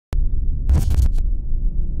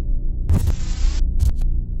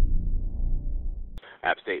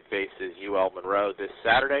App State faces UL Monroe this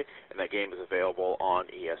Saturday, and that game is available on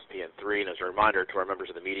ESPN3. And as a reminder to our members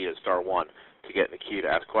of the media, *1 to get in the queue to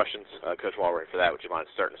ask questions. Coach, while we're waiting for that, would you mind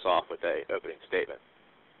starting us off with an opening statement?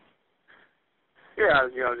 Yeah,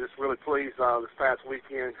 just really pleased this past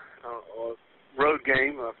weekend. Road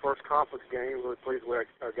game, first conference game. Really pleased where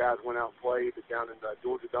our guys went out and played down in the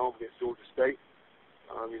Georgia Dome against Georgia State.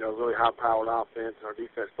 Really high-powered offense, and our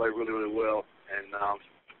defense played really, really well. And,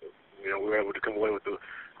 we were able to come away with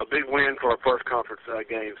a big win for our first conference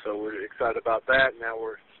game. So we're excited about that. Now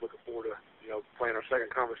we're just looking forward to, playing our second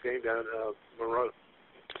conference game down in Monroe.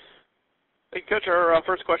 Hey, Coach, our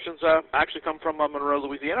first questions actually come from Monroe,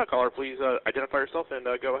 Louisiana. Caller, please identify yourself and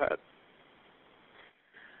go ahead.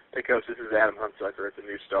 Hey, Coach, this is Adam Hunsucker at the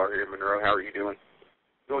New Star here in Monroe. How are you doing?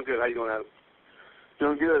 Doing good. How you doing, Adam?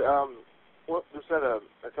 Doing good. Well, just had a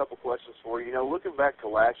couple questions for you. Looking back to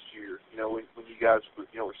last year, when you guys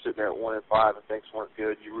were sitting there at 1-5 and things weren't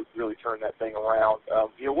good, you really turned that thing around.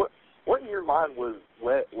 What in your mind was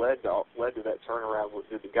led to that turnaround?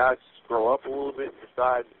 Did the guys grow up a little bit and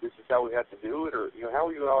decide this is how we have to do it, or how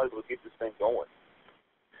were you all able to get this thing going?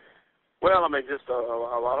 Well, just a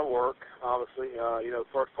lot of work, obviously.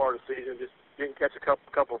 First part of the season, just didn't catch a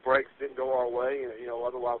couple of breaks, didn't go our way.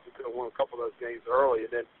 Otherwise we could have won a couple of those games early.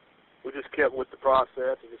 And then we just kept with the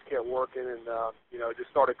process and just kept working, and it just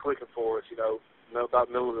started clicking for us. About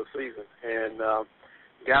the middle of the season, and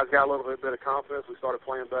guys got a little bit of confidence. We started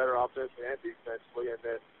playing better offensively and defensively, and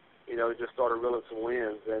then it just started reeling some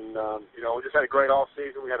wins. And we just had a great off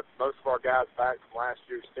season. We had most of our guys back from last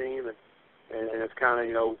year's team, and it's kind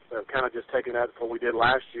of just taking that from what we did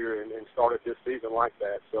last year and started this season like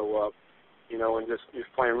that. So, and just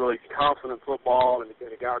playing really confident football, and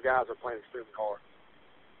our guys are playing extremely hard.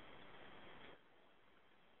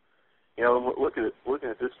 Looking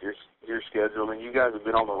at this year's schedule, you guys have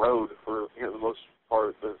been on the road for the most part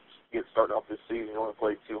of starting off this season. You only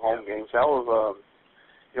played 2 home games. How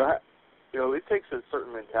have it takes a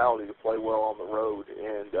certain mentality to play well on the road,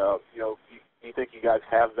 and do you think you guys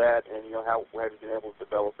have that, and how have you been able to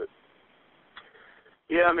develop it?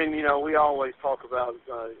 Yeah, we always talk about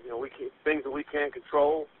things that we can't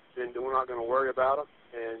control, then we're not going to worry about them.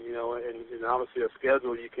 And and obviously a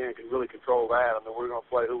schedule, you can't really control that. We're going to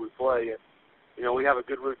play who we play, and we have a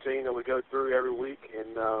good routine that we go through every week,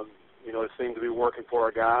 and it seems to be working for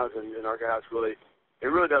our guys, and our guys really. It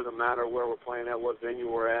really doesn't matter where we're playing at, what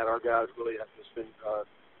venue we're at. Our guys really have just been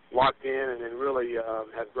locked in and then really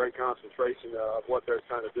have great concentration of what they're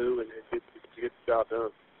trying to do and to get the job done.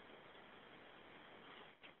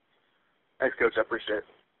 Thanks, Coach. I appreciate it.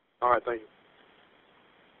 All right, thank you.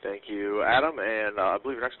 Thank you, Adam. And I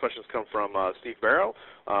believe your next questions come from Steve Barrow.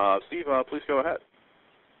 Steve, please go ahead.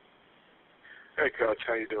 Hey, Coach.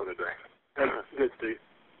 How you doing today? Good, Steve.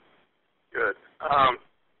 Good.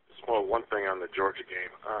 Just one thing on the Georgia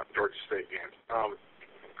State game.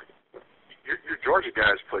 Your Georgia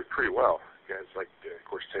guys played pretty well. Guys like, of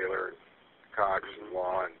course, Taylor and Cox and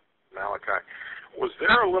Law and Malachi. Was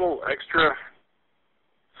there a little extra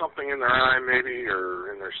something in their eye maybe or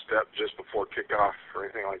in their step just before kickoff or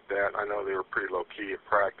anything like that? I know they were pretty low-key at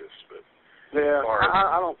practice, but... Yeah,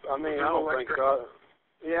 I don't think so.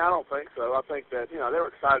 Yeah, I don't think so. I think that, they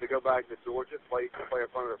were excited to go back to Georgia, play in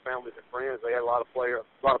front of their families and friends. They had a lot of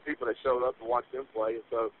people that showed up to watch them play, and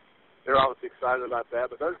so they're obviously excited about that.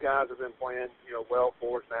 But those guys have been playing, well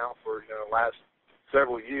for us now for, the last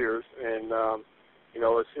several years, and,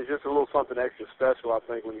 it's just a little something extra special, I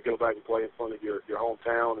think, when you go back and play in front of your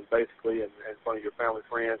hometown and basically in front of your family,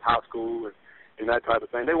 friends, high school, and that type of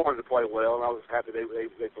thing. They wanted to play well, and I was happy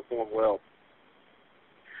they performed well.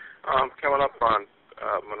 Coming up on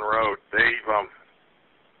Monroe, they've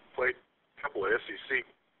played a couple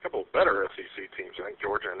of better SEC teams, I think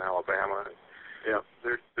Georgia and Alabama. Yeah,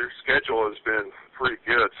 their schedule has been pretty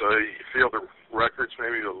good, so you feel the record's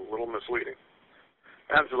maybe a little misleading.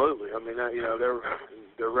 Absolutely.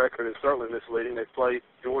 Their record is certainly misleading. They played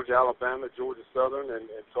Georgia, Alabama, Georgia Southern, and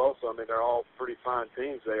Tulsa. they're all pretty fine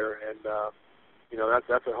teams there, and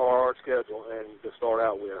that's a hard schedule and to start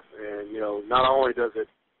out with. And not only does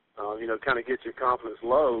it kind of get your confidence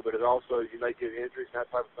low, but it also you may get injuries and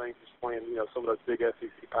that type of thing just playing some of those big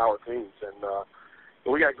SEC power teams. And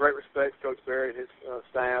but we got great respect for Coach Berry and his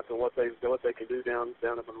staff and what they can do down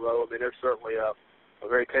at Monroe. They're certainly a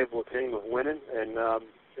very capable team of winning, and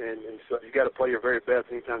so you got to play your very best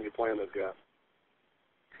anytime you're playing those guys.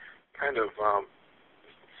 Kind of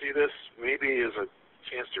see this maybe as a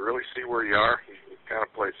chance to really see where you are. You kind of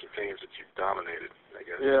played some teams that you've dominated, I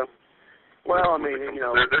guess. Yeah. Well,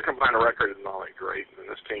 their combined record is not that great, and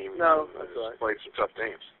this team that's right. played some tough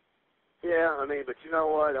teams. Yeah, I mean, but you know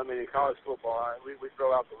what? I mean, in college football, we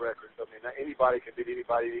throw out the records. I mean, anybody can beat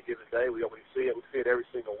anybody any given day. We see it. We see it every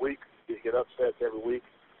single week. We get upsets every week.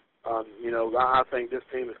 You know, I think this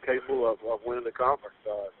team is capable of winning the conference.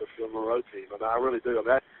 The Monroe team. I mean, I really do. I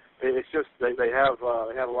mean, it's just they have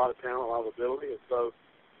a lot of talent, a lot of ability, and so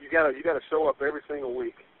you got to show up every single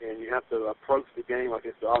week, and you have to approach the game like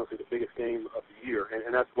it's obviously the biggest game of the year,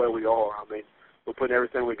 and that's where we are. I mean, we're putting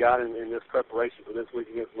everything we got in this preparation for this week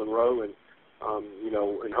against Monroe, and you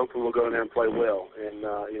know, and hopefully we'll go in there and play well. And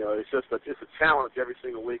you know, it's just a challenge every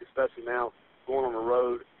single week, especially now going on the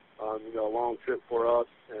road. You know, a long trip for us,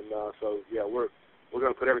 and so yeah, we're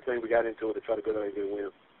going to put everything we got into it to try to go there and get a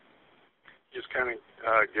win. Just kind of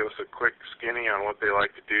give us a quick skinny on what they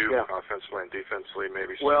like to do, yeah, offensively and defensively,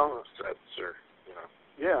 maybe some sets or you know.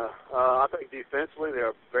 Yeah, I think defensively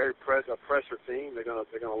they're a very pressure team. They're going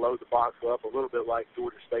to load the box up a little bit like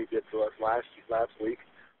Georgia State did to us last week.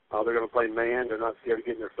 They're going to play man. They're not scared to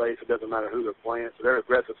get in their face. It doesn't matter who they're playing. So they're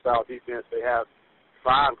aggressive style defense. They have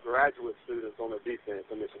 5 graduate students on their defense.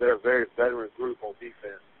 I mean, so they're a very veteran group on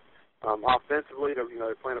defense. Offensively, they're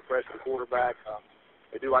playing a freshman quarterback.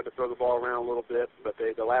 They do like to throw the ball around a little bit, but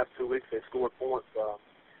the last 2 weeks they scored points.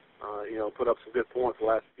 You know, put up some good points the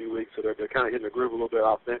last few weeks. So they're kind of hitting the groove a little bit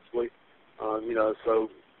offensively. You know, so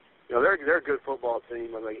you know they're a good football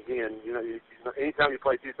team. I mean, again, you know, anytime you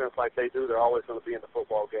play defense like they do, they're always going to be in the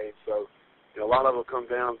football game. So. You know, a lot of it will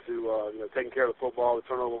come down to you know, taking care of the football. The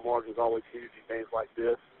turnover margin is always huge in games like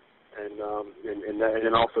this, and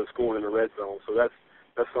then also scoring in the red zone. So that's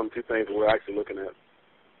some 2 things we're actually looking at.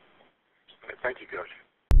 Thank you, Coach.